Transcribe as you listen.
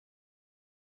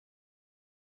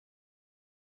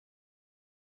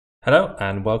Hello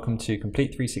and welcome to Complete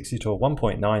 360 Tour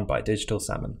 1.9 by Digital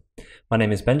Salmon. My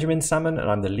name is Benjamin Salmon and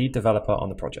I'm the lead developer on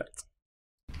the project.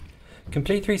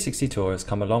 Complete 360 Tour has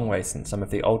come a long way since some of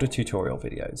the older tutorial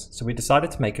videos, so we decided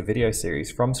to make a video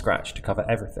series from scratch to cover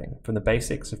everything from the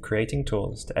basics of creating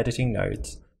tours to editing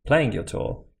nodes, playing your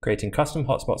tour, creating custom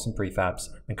hotspots and prefabs,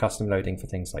 and custom loading for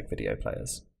things like video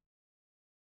players.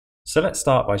 So let's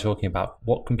start by talking about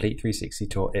what Complete 360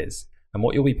 Tour is and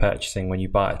what you'll be purchasing when you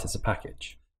buy it as a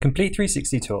package. Complete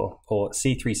 360 Tour, or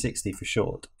C360 for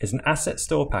short, is an asset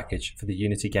store package for the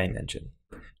Unity game engine.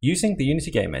 Using the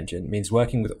Unity game engine means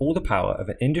working with all the power of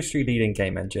an industry-leading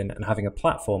game engine and having a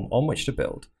platform on which to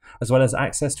build, as well as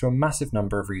access to a massive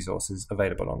number of resources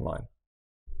available online.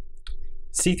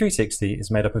 C360 is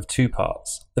made up of two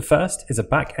parts. The first is a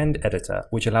back-end editor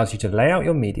which allows you to lay out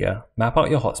your media, map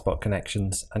out your hotspot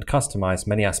connections, and customize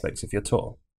many aspects of your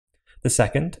tour. The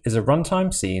second is a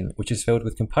runtime scene which is filled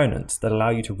with components that allow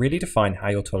you to really define how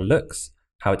your tour looks,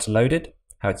 how it's loaded,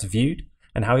 how it's viewed,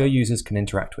 and how your users can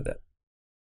interact with it.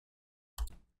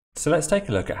 So let's take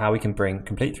a look at how we can bring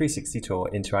Complete 360 Tour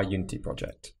into our Unity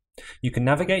project. You can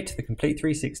navigate to the Complete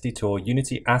 360 Tour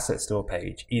Unity Asset Store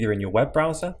page either in your web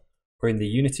browser or in the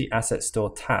Unity Asset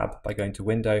Store tab by going to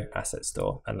Window, Asset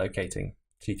Store and locating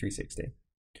C360.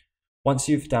 Once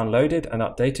you've downloaded and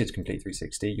updated Complete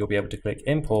 360, you'll be able to click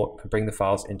Import and bring the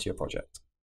files into your project.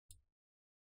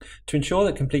 To ensure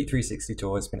that Complete 360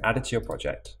 Tour has been added to your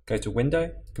project, go to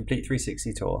Window, Complete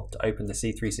 360 Tour to open the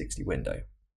C360 window.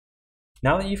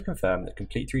 Now that you've confirmed that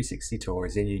Complete 360 Tour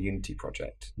is in your Unity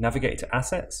project, navigate to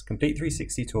Assets, Complete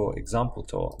 360 Tour Example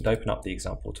Tour and open up the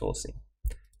Example Tour scene.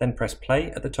 Then press Play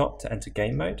at the top to enter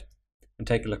game mode and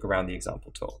take a look around the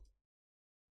Example Tour.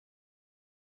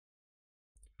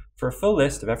 For a full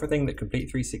list of everything that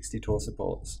Complete 360 Tour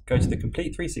supports, go to the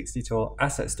Complete 360 Tour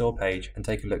Asset Store page and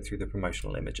take a look through the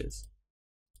promotional images.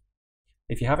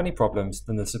 If you have any problems,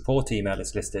 then the support email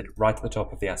is listed right at the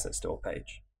top of the Asset Store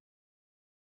page.